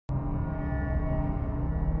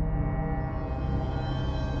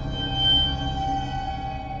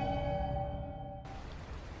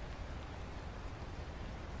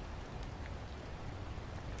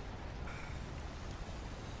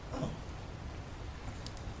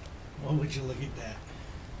Well, would you look at that?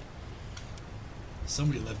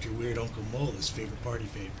 Somebody left your weird Uncle Mole as favorite party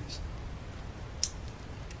favors.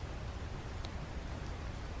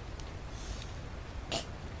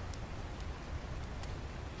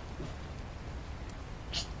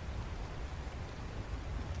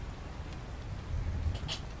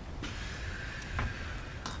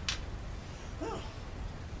 Oh,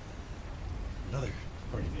 another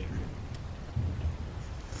party favorite.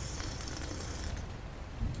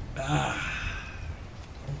 Ah,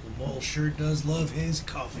 Uncle Mole sure does love his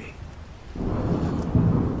coffee.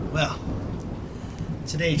 Well,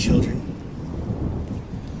 today, children,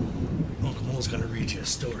 Uncle Mole's gonna read you a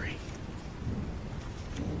story.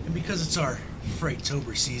 And because it's our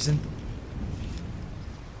Frighttober season,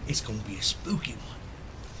 it's gonna be a spooky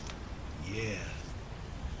one. Yeah.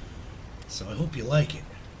 So I hope you like it.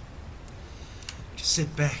 Just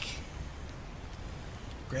sit back,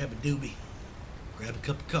 grab a doobie, grab a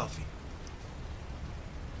cup of coffee.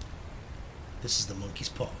 This is The Monkey's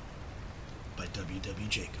Paw by W. W.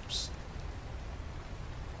 Jacobs.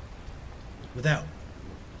 Without,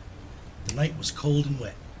 the night was cold and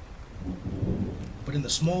wet. But in the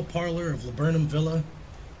small parlor of Laburnum Villa,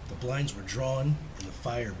 the blinds were drawn and the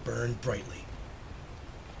fire burned brightly.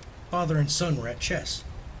 Father and son were at chess.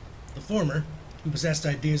 The former, who possessed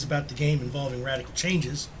ideas about the game involving radical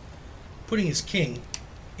changes, putting his king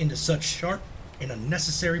into such sharp and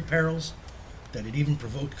unnecessary perils that it even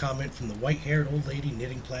provoked comment from the white-haired old lady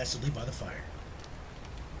knitting placidly by the fire.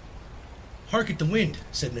 "Hark at the wind,"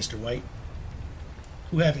 said Mr. White,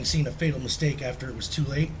 who, having seen a fatal mistake after it was too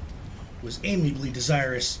late, was amiably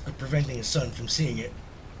desirous of preventing his son from seeing it.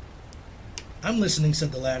 "I'm listening,"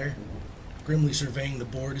 said the latter, grimly surveying the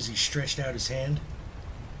board as he stretched out his hand.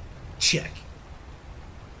 "Check."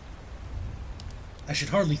 "I should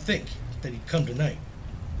hardly think that he'd come tonight,"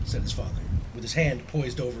 said his father, with his hand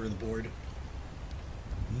poised over the board.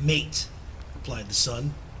 "Mate," replied the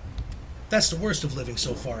son. "That's the worst of living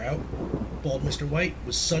so far out," bawled Mr. White,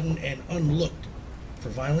 with sudden and unlooked for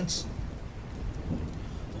violence.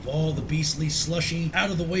 "Of all the beastly, slushy,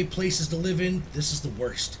 out-of-the-way places to live in, this is the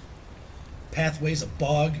worst. Pathways a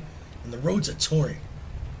bog, and the roads a torrent.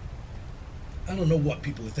 I don't know what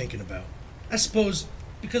people are thinking about. I suppose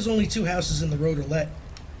because only 2 houses in the road are let,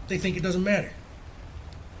 they think it doesn't matter."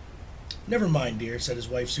 "Never mind, dear," said his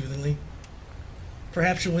wife soothingly.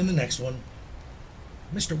 "Perhaps you'll win the next one."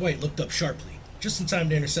 Mr. White looked up sharply, just in time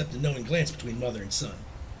to intercept a knowing glance between mother and son.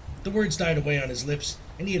 The words died away on his lips,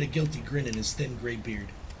 and he had a guilty grin in his thin gray beard.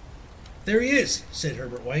 "There he is," said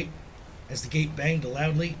Herbert White, as the gate banged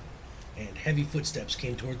loudly, and heavy footsteps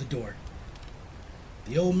came toward the door.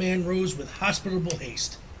 The old man rose with hospitable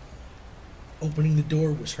haste. Opening the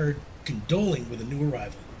door was heard condoling with a new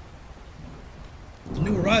arrival. The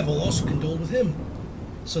new arrival also condoled with him,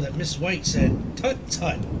 so that Miss White said, "Tut,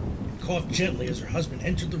 tut," and coughed gently as her husband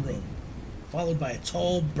entered the room, followed by a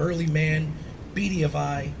tall, burly man, beady of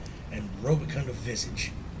eye and rubicund of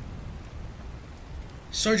visage.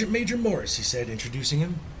 "Sergeant Major Morris," he said, introducing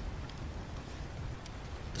him.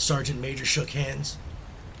 The sergeant major shook hands,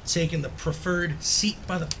 taking the preferred seat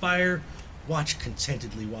by the fire, watched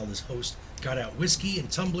contentedly while his host got out whiskey and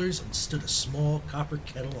tumblers and stood a small copper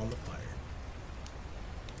kettle on the fire.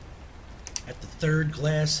 At the third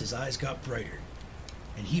glass, his eyes got brighter,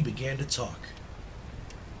 and he began to talk.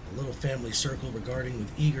 The little family circle regarding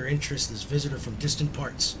with eager interest this visitor from distant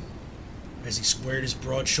parts, as he squared his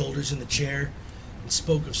broad shoulders in the chair and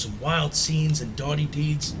spoke of some wild scenes and doughty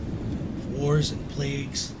deeds, of wars and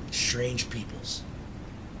plagues and strange peoples.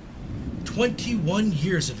 21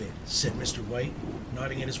 years of it," said Mr. White,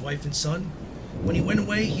 nodding at his wife and son. "When he went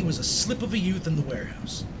away, he was a slip of a youth in the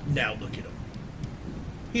warehouse. Now look at him."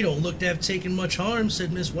 "He don't look to have taken much harm,"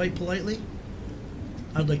 said Miss White politely.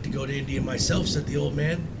 "I'd like to go to India myself," said the old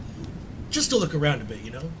man. "Just to look around a bit,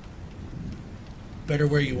 you know." "Better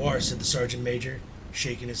where you are," said the sergeant major,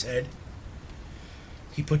 shaking his head.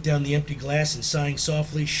 He put down the empty glass and, sighing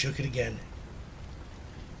softly, shook it again.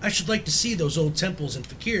 "I should like to see those old temples and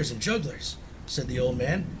fakirs and jugglers," said the old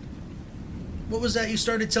man. "What was that you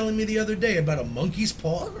started telling me the other day about a monkey's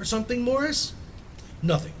paw or something, Morris?"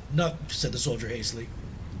 "Nothing, said the soldier hastily.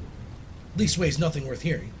 "Leastways, nothing worth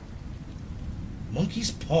hearing."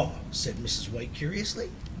 "Monkey's paw," said Mrs. White curiously.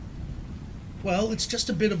 "Well, it's just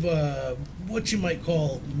a bit of what you might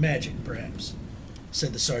call magic, perhaps,"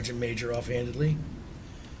 said the sergeant major offhandedly.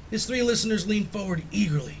 His 3 listeners leaned forward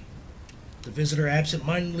eagerly. The visitor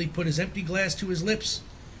absent-mindedly put his empty glass to his lips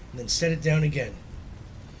and then set it down again.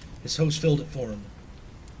 His host filled it for him.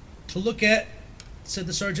 "To look at," said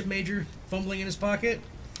the sergeant major, fumbling in his pocket,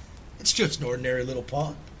 "it's just an ordinary little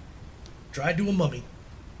paw. Dried to a mummy."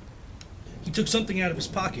 He took something out of his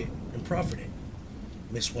pocket and proffered it.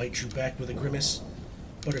 Miss White drew back with a grimace,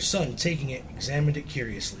 but her son, taking it, examined it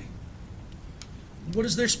curiously. "What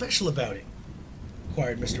is there special about it?"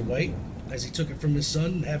 inquired Mr. White, as he took it from his son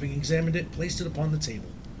and, having examined it, placed it upon the table.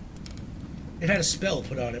 "It had a spell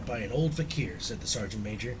put on it by an old fakir," said the sergeant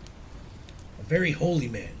major. "A very holy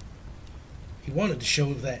man. He wanted to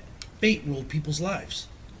show that fate ruled people's lives,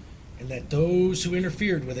 and that those who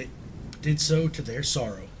interfered with it did so to their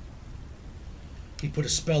sorrow. He put a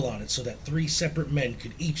spell on it so that 3 separate men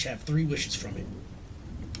could each have 3 wishes from it.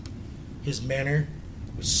 His manner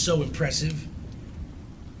was so impressive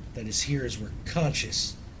that his hearers were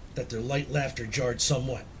conscious that their light laughter jarred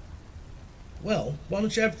somewhat. "Well, why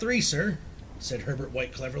don't you have 3, sir?" said Herbert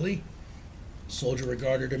White cleverly. The soldier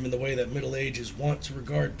regarded him in the way that middle age is wont to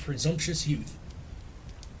regard presumptuous youth.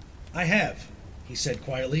 "I have," he said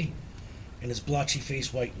quietly, and his blotchy face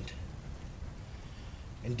whitened.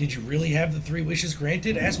 "And did you really have the 3 wishes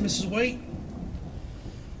granted?" asked Mrs. White.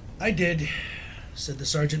 "I did," said the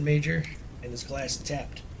sergeant major, and his glass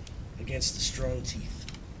tapped against the strong teeth.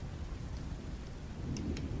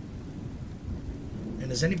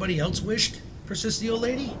 "And has anybody else wished?" persisted the old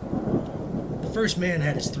lady. "The first man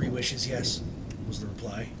had his 3 wishes, yes," was the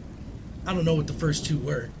reply. "I don't know what the first 2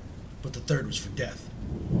 were, but the third was for death.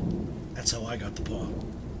 That's how I got the paw."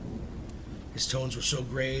 His tones were so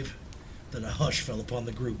grave that a hush fell upon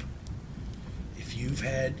the group. "If you've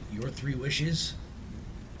had your 3 wishes,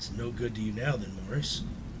 it's no good to you now then, Morris,"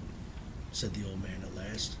 said the old man at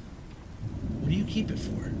last. "What do you keep it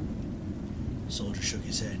for?" The soldier shook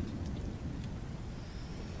his head.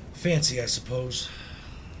 "Fancy, I suppose,"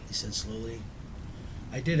 he said slowly.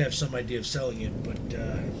 "I did have some idea of selling it, but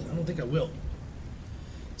I don't think I will.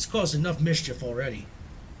 It's caused enough mischief already.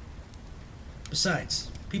 Besides,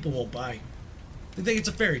 people won't buy. They think it's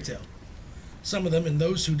a fairy tale. Some of them, and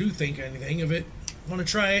those who do think anything of it, want to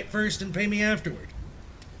try it first and pay me afterward.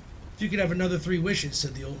 If you could have another 3 wishes,"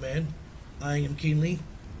 said the old man, eyeing him keenly,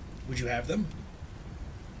 "would you have them?"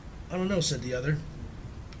 "I don't know," said the other.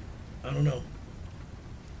 "I don't know."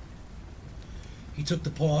 He took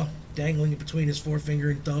the paw, dangling it between his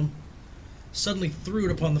forefinger and thumb, suddenly threw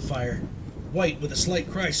it upon the fire. White, with a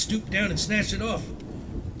slight cry, stooped down and snatched it off.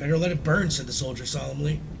 "Better let it burn," said the soldier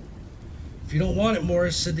solemnly. "If you don't want it,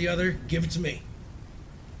 Morris," said the other, "give it to me."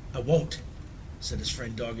 "I won't," said his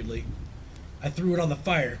friend doggedly. "I threw it on the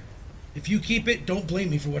fire. If you keep it, don't blame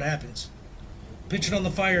me for what happens. Pitch it on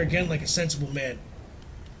the fire again like a sensible man."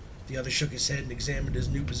 The other shook his head and examined his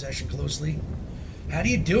new possession closely. "How do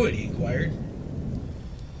you do it?" he inquired.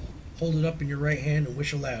 "Hold it up in your right hand and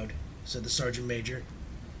wish aloud," said the sergeant major.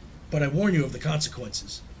 "But I warn you of the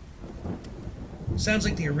consequences." "Sounds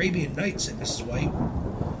like the Arabian Nights," said Mrs. White,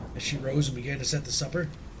 as she rose and began to set the supper.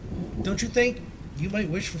 "Don't you think you might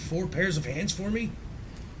wish for 4 pairs of hands for me?"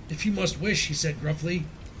 "If you must wish," he said gruffly,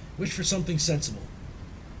 "wish for something sensible."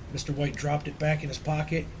 Mr. White dropped it back in his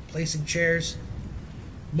pocket, placing chairs,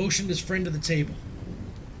 motioned his friend to the table.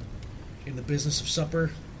 In the business of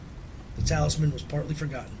supper, the talisman was partly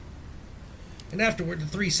forgotten, and afterward the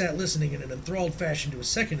 3 sat listening in an enthralled fashion to a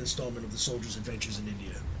second installment of the soldier's adventures in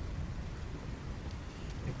India.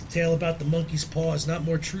 "If the tale about the monkey's paw is not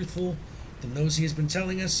more truthful than those he has been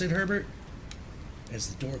telling us," said Herbert, as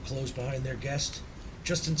the door closed behind their guest,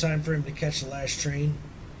 just in time for him to catch the last train,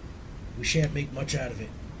 "we shan't make much out of it."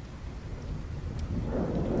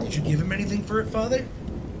 "Did you give him anything for it, father?"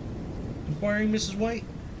 inquiring Mrs. White,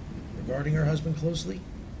 regarding her husband closely.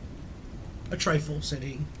 "A trifle," said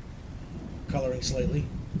he, coloring slightly.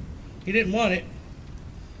 "He didn't want it.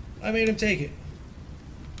 I made him take it.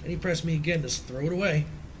 And he pressed me again to throw it away."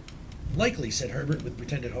 "Likely," said Herbert with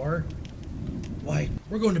pretended horror. "Why,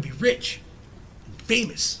 we're going to be rich, and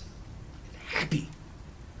famous, and happy.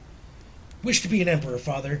 Wish to be an emperor,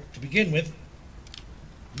 father, to begin with.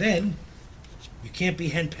 Then, you can't be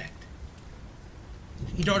henpecked."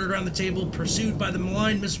 He darted around the table, pursued by the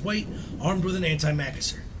maligned Miss White, armed with an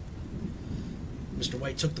antimacassar. Mr.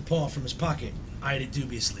 White took the paw from his pocket, eyed it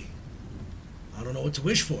dubiously. "I don't know what to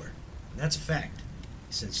wish for, and that's a fact,"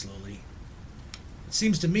 he said slowly. "It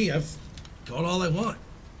seems to me I've got all I want."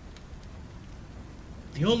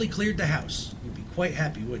 "If you only cleared the house, you'd be quite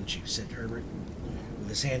happy, wouldn't you?" said Herbert, with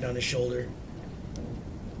his hand on his shoulder.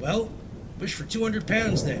 "Well, wish for 200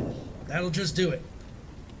 pounds then. That'll just do it."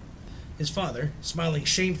 His father, smiling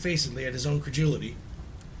shamefacedly at his own credulity,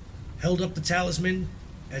 held up the talisman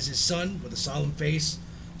as his son, with a solemn face,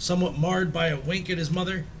 somewhat marred by a wink at his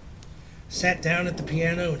mother, sat down at the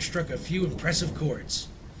piano and struck a few impressive chords.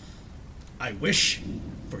 "I wish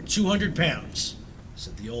for 200 pounds,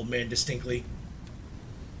 said the old man distinctly.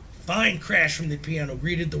 Fine crash from the piano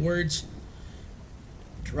greeted the words,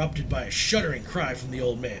 interrupted by a shuddering cry from the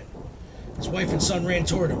old man. His wife and son ran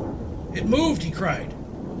toward him. "It moved!" he cried,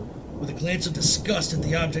 with a glance of disgust at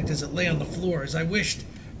the object as it lay on the floor. As I wished,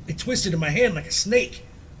 it twisted in my hand like a snake.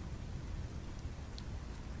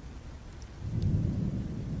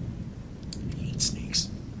 I hate snakes.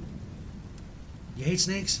 You hate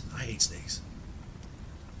snakes? I hate snakes.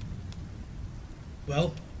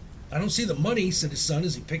 "Well, I don't see the money," said his son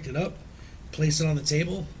as he picked it up, placed it on the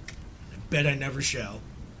table. "I bet I never shall."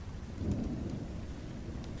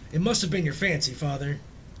 "It must have been your fancy, father,"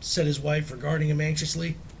 said his wife, regarding him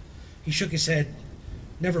anxiously. He shook his head.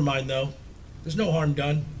 "Never mind, though. There's no harm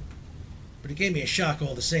done. But it gave me a shock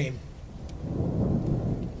all the same."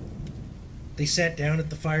 They sat down at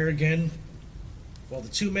the fire again, while the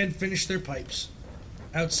two men finished their pipes.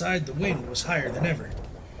 Outside, the wind was higher than ever,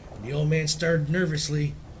 and the old man started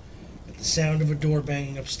nervously at the sound of a door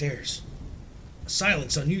banging upstairs. A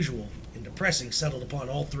silence unusual and depressing settled upon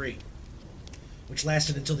all three, which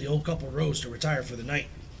lasted until the old couple rose to retire for the night.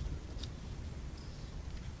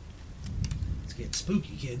 It's getting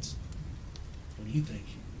spooky, kids. What do you think?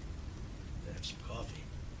 Have some coffee.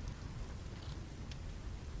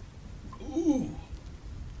 Ooh!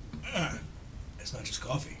 It's not just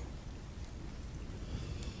coffee.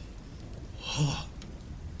 Oh.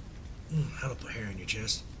 How to put hair on your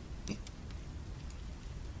chest.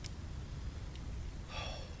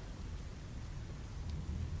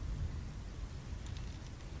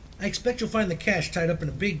 "I expect you'll find the cash tied up in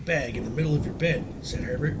a big bag in the middle of your bed," said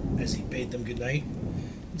Herbert, as he bade them good night,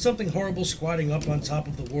 "and something horrible squatting up on top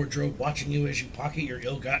of the wardrobe, watching you as you pocket your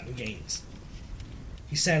ill-gotten gains."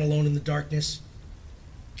 He sat alone in the darkness,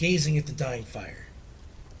 gazing at the dying fire,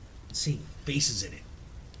 and seeing faces in it.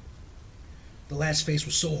 The last face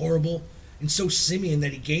was so horrible and so simian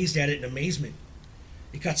that he gazed at it in amazement.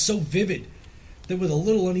 It got so vivid that with a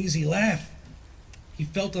little uneasy laugh, he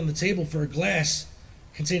felt on the table for a glass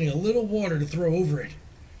containing a little water to throw over it.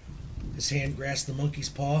 His hand grasped the monkey's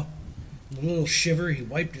paw, and with a little shiver he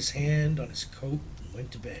wiped his hand on his coat and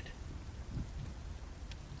went to bed.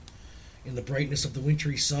 In the brightness of the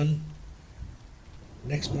wintry sun,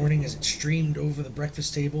 next morning as it streamed over the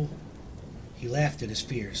breakfast table, he laughed at his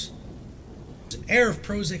fears. There was an air of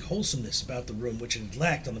prosaic wholesomeness about the room which it had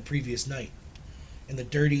lacked on the previous night, and the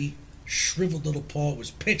dirty, shriveled little paw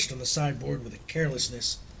was pitched on the sideboard with a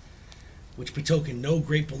carelessness which betokened no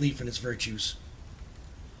great belief in its virtues.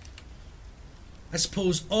 "I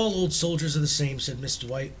suppose all old soldiers are the same," said Mr.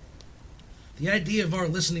 White. "The idea of our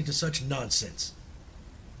listening to such nonsense.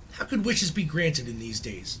 How could wishes be granted in these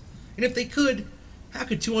days? And if they could, how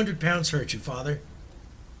could 200 pounds hurt you, father?"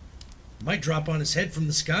 "It might drop on his head from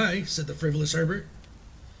the sky," said the frivolous Herbert.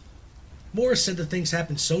 "Morris said the things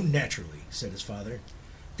happened so naturally," said his father,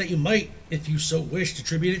 "that you might, if you so wished,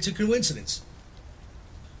 attribute it to coincidence."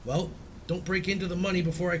 "Well, don't break into the money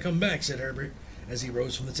before I come back," said Herbert, as he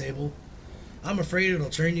rose from the table. "I'm afraid it'll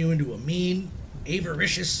turn you into a mean,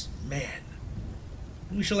 avaricious man,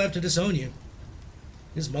 and we shall have to disown you."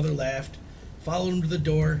 His mother laughed, followed him to the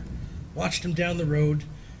door, watched him down the road,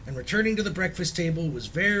 and returning to the breakfast table was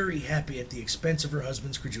very happy at the expense of her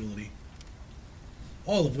husband's credulity.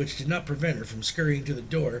 All of which did not prevent her from scurrying to the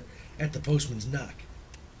door at the postman's knock,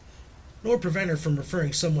 nor prevent her from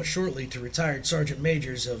referring somewhat shortly to retired sergeant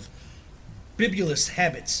majors of bibulous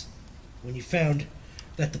habits when he found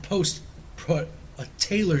that the post brought a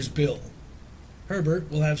tailor's bill.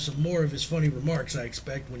 "Herbert will have some more of his funny remarks, I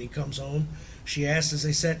expect, when he comes home?" she asked as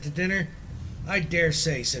they sat to dinner. "I dare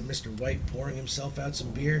say," said Mr. White, pouring himself out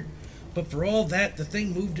some beer. "But for all that, the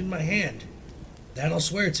thing moved in my hand. That I'll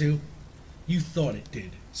swear to." "You thought it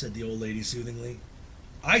did," said the old lady soothingly.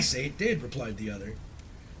 "I say it did," replied the other.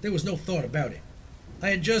 "There was no thought about it. I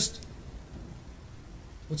had just—"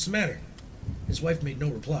 "What's the matter?" His wife made no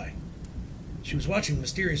reply. She was watching the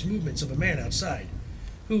mysterious movements of a man outside,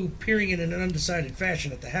 who, peering in an undecided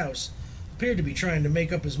fashion at the house, appeared to be trying to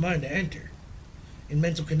make up his mind to enter. In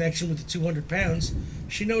mental connection with the 200 pounds,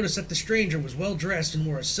 she noticed that the stranger was well dressed and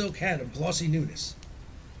wore a silk hat of glossy newness.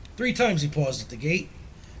 3 times he paused at the gate,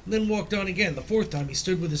 and then walked on again. The 4th time he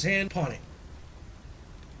stood with his hand upon it,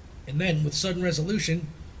 and then, with sudden resolution,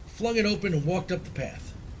 flung it open and walked up the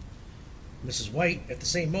path. Mrs. White, at the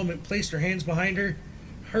same moment, placed her hands behind her,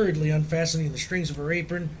 hurriedly unfastening the strings of her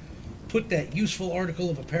apron, put that useful article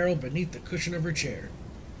of apparel beneath the cushion of her chair.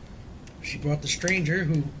 She brought the stranger,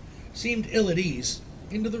 who seemed ill at ease,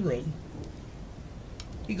 into the room.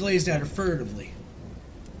 He gazed at her furtively,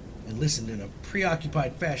 and listened in a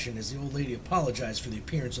preoccupied fashion as the old lady apologized for the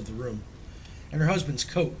appearance of the room, and her husband's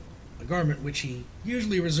coat, a garment which he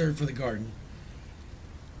usually reserved for the garden.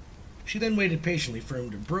 She then waited patiently for him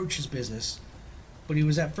to broach his business, but he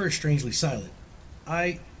was at first strangely silent.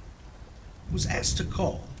 "I was asked to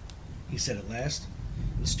call," he said at last,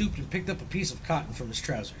 and stooped and picked up a piece of cotton from his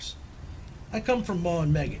trousers. "I come from Ma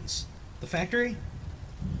and Megan's. The factory?"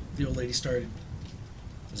 The old lady started.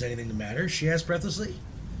 "Is anything the matter?" she asked breathlessly.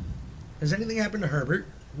 "Has anything happened to Herbert?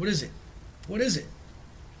 What is it? What is it?"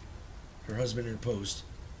 Her husband interposed.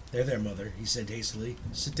 There, mother," he said hastily.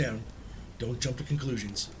 "Sit down. Don't jump to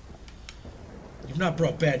conclusions. You've not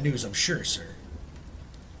brought bad news, I'm sure, sir."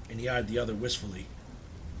 And he eyed the other wistfully.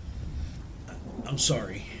 "I'm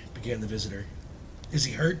sorry," began the visitor. "Is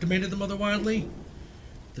he hurt?" demanded the mother wildly.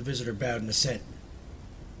 The visitor bowed in assent.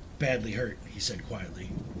 "Badly hurt," he said quietly,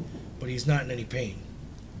 "but he's not in any pain."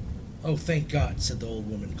 "Oh, thank God," said the old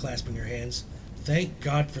woman, clasping her hands. "Thank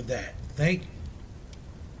God for that. Thank—"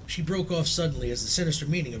 She broke off suddenly as the sinister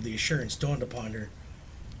meaning of the assurance dawned upon her,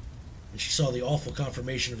 and she saw the awful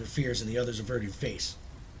confirmation of her fears in the other's averted face.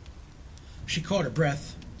 She caught her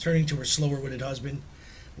breath, turning to her slower-witted husband,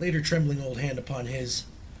 laid her trembling old hand upon his.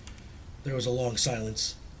 There was a long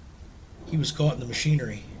silence. "He was caught in the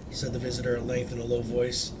machinery," said the visitor at length in a low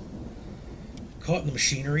voice. "Caught in the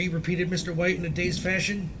machinery?" repeated Mr. White in a dazed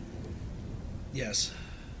fashion. "Yes."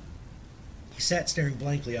 He sat staring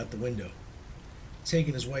blankly out the window,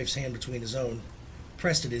 taking his wife's hand between his own,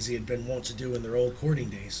 pressed it as he had been wont to do in their old courting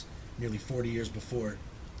days, nearly 40 years before.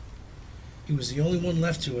 "He was the only one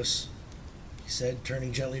left to us," he said,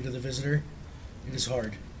 turning gently to the visitor. "It is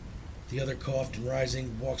hard." The other coughed and,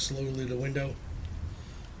 rising, walked slowly to the window.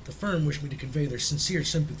 "The firm wish me to convey their sincere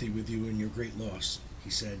sympathy with you in your great loss," he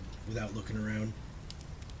said, without looking around.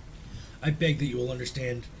 "I beg that you will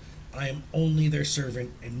understand I am only their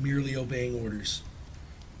servant and merely obeying orders."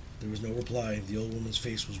 There was no reply. The old woman's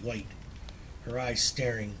face was white, her eyes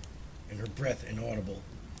staring, and her breath inaudible.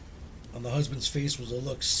 On the husband's face was a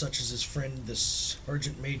look such as his friend, the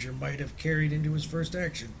sergeant major, might have carried into his first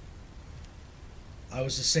action. "I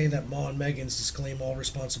was to say that Ma and Megan's disclaim all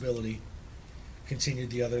responsibility,"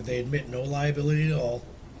 continued the other. "They admit no liability at all,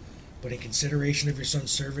 but in consideration of your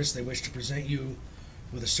son's service, they wish to present you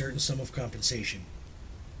with a certain sum of compensation."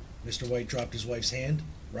 Mr. White dropped his wife's hand,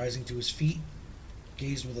 rising to his feet,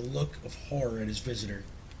 gazed with a look of horror at his visitor.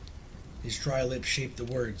 His dry lips shaped the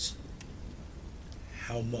words,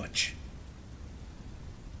 "How much?"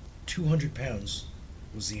 £200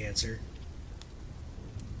 was the answer.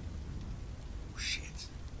 Shit.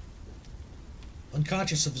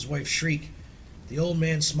 Unconscious of his wife's shriek, the old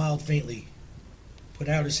man smiled faintly, put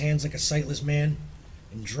out his hands like a sightless man,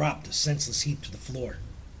 and dropped a senseless heap to the floor.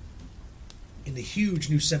 In the huge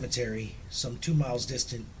new cemetery, some 2 miles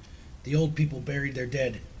distant, the old people buried their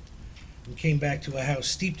dead and came back to a house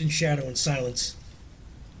steeped in shadow and silence.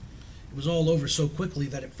 It was all over so quickly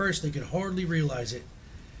that at first they could hardly realize it,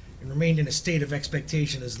 and remained in a state of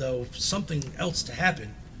expectation as though something else to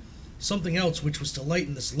happen, something else which was to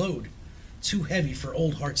lighten this load, too heavy for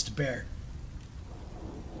old hearts to bear.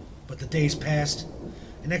 But the days passed,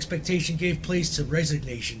 and expectation gave place to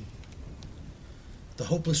resignation. The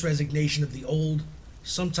hopeless resignation of the old,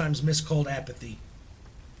 sometimes miscalled apathy.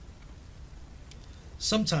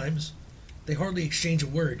 Sometimes they hardly exchanged a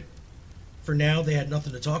word, for now they had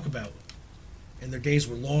nothing to talk about, and their days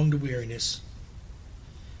were long to weariness.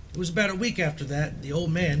 It was about a week after that the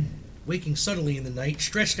old man, waking suddenly in the night,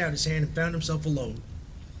 stretched out his hand and found himself alone.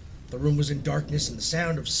 The room was in darkness, and the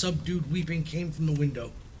sound of subdued weeping came from the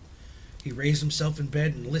window. He raised himself in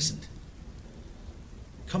bed and listened.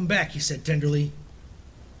 "Come back," he said tenderly.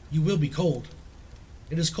 "You will be cold."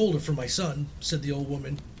 "It is colder for my son," said the old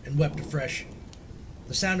woman, and wept afresh.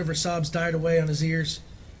 The sound of her sobs died away on his ears.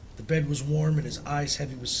 The bed was warm and his eyes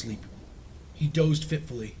heavy with sleep. He dozed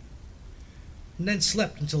fitfully, and then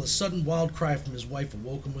slept until a sudden wild cry from his wife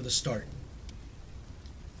awoke him with a start.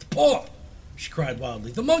 "The paw!" she cried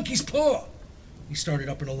wildly. "The monkey's paw!" He started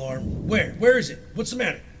up in alarm. Where is it? What's the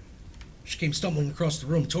matter?" She came stumbling across the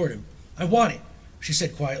room toward him. "I want it," she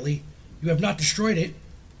said quietly. "You have not destroyed it?"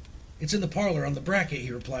 "It's in the parlor on the bracket,"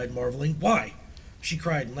 he replied, marveling. "Why?" she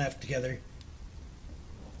cried, and laughed together,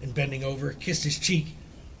 and bending over, kissed his cheek.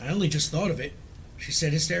 "I only just thought of it," she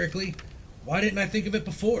said hysterically. "Why didn't I think of it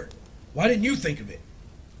before? Why didn't you think of it?"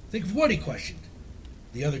 "Think of what?" he questioned.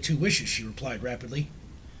 "The other 2 wishes," she replied rapidly.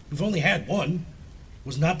 "We've only had one.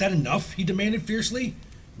 Was not that enough?" he demanded fiercely.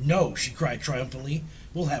 "No," she cried triumphantly.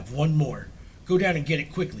 "We'll have one more. Go down and get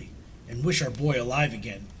it quickly, and wish our boy alive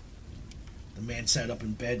again." The man sat up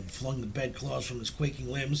in bed and flung the bedclothes from his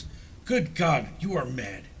quaking limbs. "Good God, you are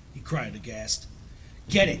mad!" he cried aghast.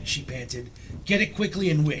 "Get it," she panted. "Get it quickly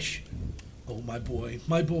and wish." "Oh, my boy,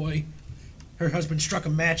 my boy." Her husband struck a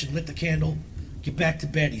match and lit the candle. "Get back to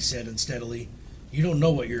bed," he said unsteadily. "You don't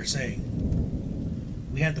know what you're saying."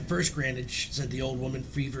 We had the first granted, said the old woman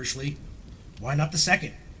feverishly. Why not the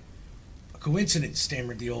second? A coincidence,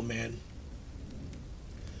 stammered the old man.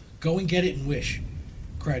 Go and get it and wish,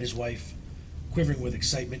 cried his wife, quivering with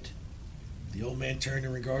excitement. The old man turned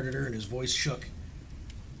and regarded her, and his voice shook.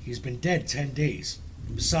 He has been dead 10 days.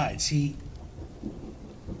 And besides,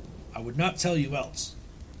 I would not tell you else,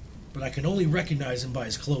 but I can only recognize him by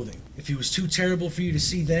his clothing. If he was too terrible for you to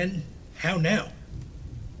see then, how now?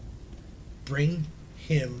 Bring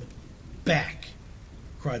him back,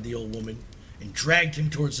 cried the old woman, and dragged him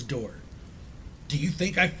towards the door. Do you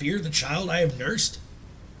think I fear the child I have nursed?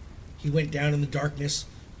 He went down in the darkness,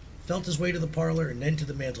 felt his way to the parlor, and then to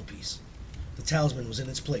the mantelpiece. The talisman was in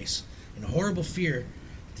its place, and a horrible fear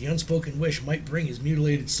that the unspoken wish might bring his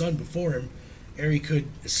mutilated son before him ere he could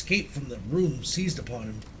escape from the room seized upon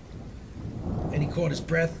him. And he caught his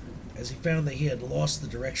breath as he found that he had lost the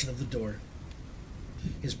direction of the door.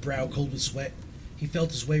 His brow cold with sweat, he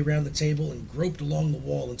felt his way round the table and groped along the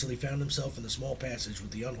wall until he found himself in the small passage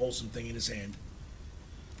with the unwholesome thing in his hand.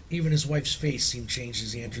 Even his wife's face seemed changed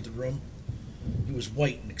as he entered the room. He was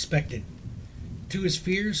white and expectant. To his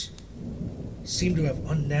fears, seemed to have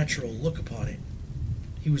unnatural look upon it.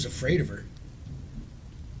 He was afraid of her.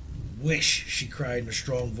 Wish, she cried in a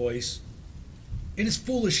strong voice. It is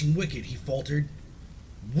foolish and wicked, he faltered.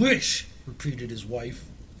 Wish, repeated his wife.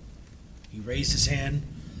 He raised his hand.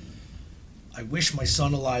 I wish my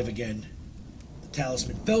son alive again. The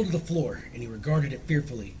talisman fell to the floor, and he regarded it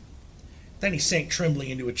fearfully. Then he sank trembling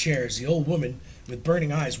into a chair as the old woman, with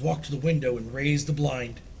burning eyes, walked to the window and raised the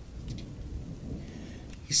blind.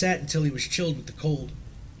 He sat until he was chilled with the cold,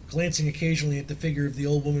 glancing occasionally at the figure of the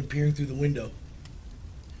old woman peering through the window.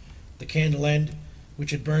 The candle end,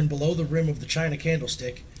 which had burned below the rim of the china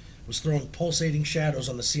candlestick, was throwing pulsating shadows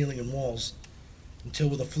on the ceiling and walls, until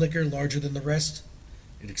with a flicker larger than the rest,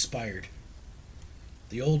 it expired.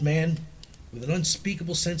 The old man, with an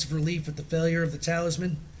unspeakable sense of relief at the failure of the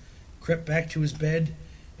talisman, crept back to his bed,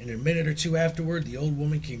 and in a minute or two afterward the old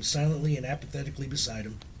woman came silently and apathetically beside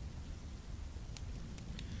him.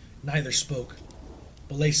 Neither spoke,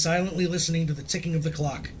 but lay silently listening to the ticking of the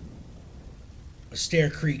clock. A stair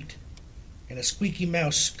creaked, and a squeaky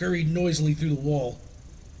mouse scurried noisily through the wall.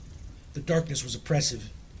 The darkness was oppressive,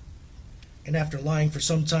 and after lying for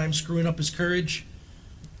some time screwing up his courage,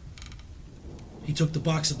 he took the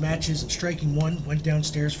box of matches and, striking one, went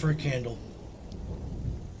downstairs for a candle.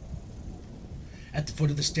 At the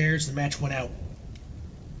foot of the stairs, the match went out,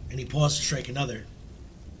 and he paused to strike another.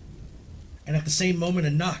 And at the same moment, a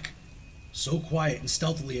knock, so quiet and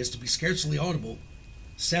stealthily as to be scarcely audible,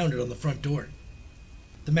 sounded on the front door.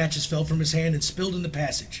 The matches fell from his hand and spilled in the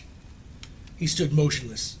passage. He stood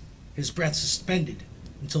motionless, his breath suspended,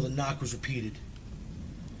 until the knock was repeated.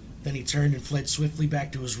 Then he turned and fled swiftly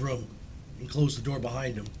back to his room, and closed the door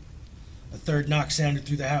behind him. A third knock sounded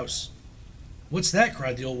through the house. What's that?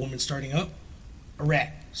 Cried the old woman, starting up. A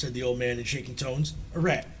rat, said the old man in shaking tones. A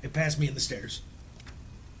rat. It passed me in the stairs.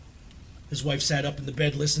 His wife sat up in the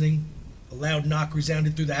bed listening. A loud knock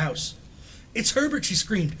resounded through the house. It's Herbert, she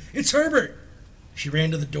screamed. It's Herbert! She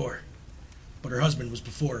ran to the door, but her husband was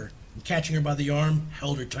before her, and catching her by the arm,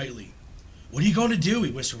 held her tightly. What are you going to do?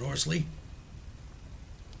 He whispered hoarsely.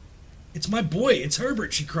 It's my boy, it's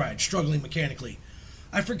Herbert, she cried, struggling mechanically.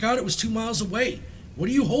 I forgot it was 2 miles away. What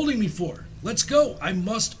are you holding me for? Let's go. I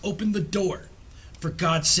must open the door. For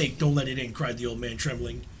God's sake, don't let it in, cried the old man,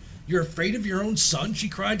 trembling. You're afraid of your own son? She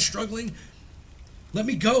cried, struggling. Let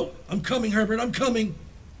me go. I'm coming, Herbert, I'm coming.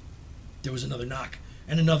 There was another knock,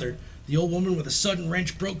 and another. The old woman, with a sudden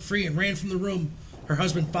wrench, broke free and ran from the room. Her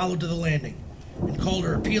husband followed to the landing, and called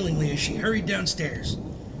her appealingly as she hurried downstairs.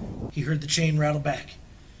 He heard the chain rattle back,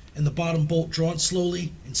 and the bottom bolt drawn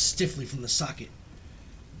slowly and stiffly from the socket.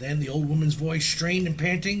 Then the old woman's voice, strained and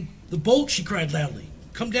panting. The bolt, she cried loudly.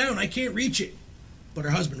 Come down, I can't reach it. But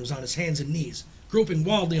her husband was on his hands and knees, groping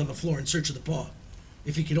wildly on the floor in search of the paw,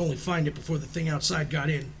 if he could only find it before the thing outside got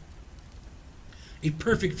in. A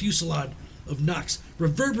perfect fusillade of knocks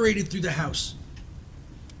reverberated through the house,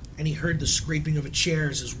 and he heard the scraping of a chair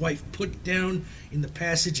as his wife put down in the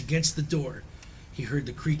passage against the door. He heard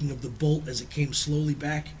the creaking of the bolt as it came slowly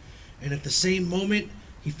back, and at the same moment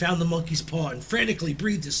he found the monkey's paw and frantically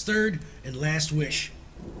breathed his third and last wish.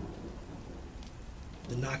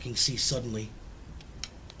 The knocking ceased suddenly,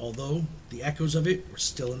 although the echoes of it were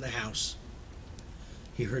still in the house.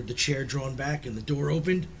 He heard the chair drawn back and the door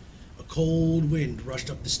opened. A cold wind rushed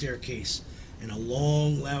up the staircase, and a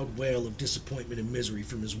long, loud wail of disappointment and misery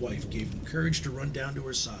from his wife gave him courage to run down to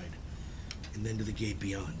her side, and then to the gate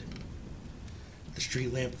beyond. The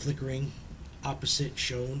street lamp flickering opposite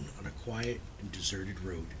shone on a quiet and deserted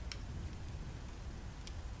road.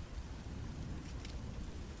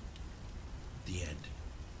 The end.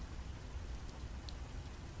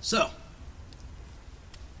 So,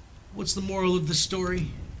 what's the moral of the story?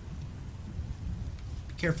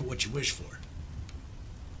 Be careful what you wish for.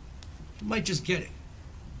 You might just get it.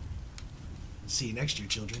 See you next year,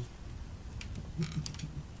 children.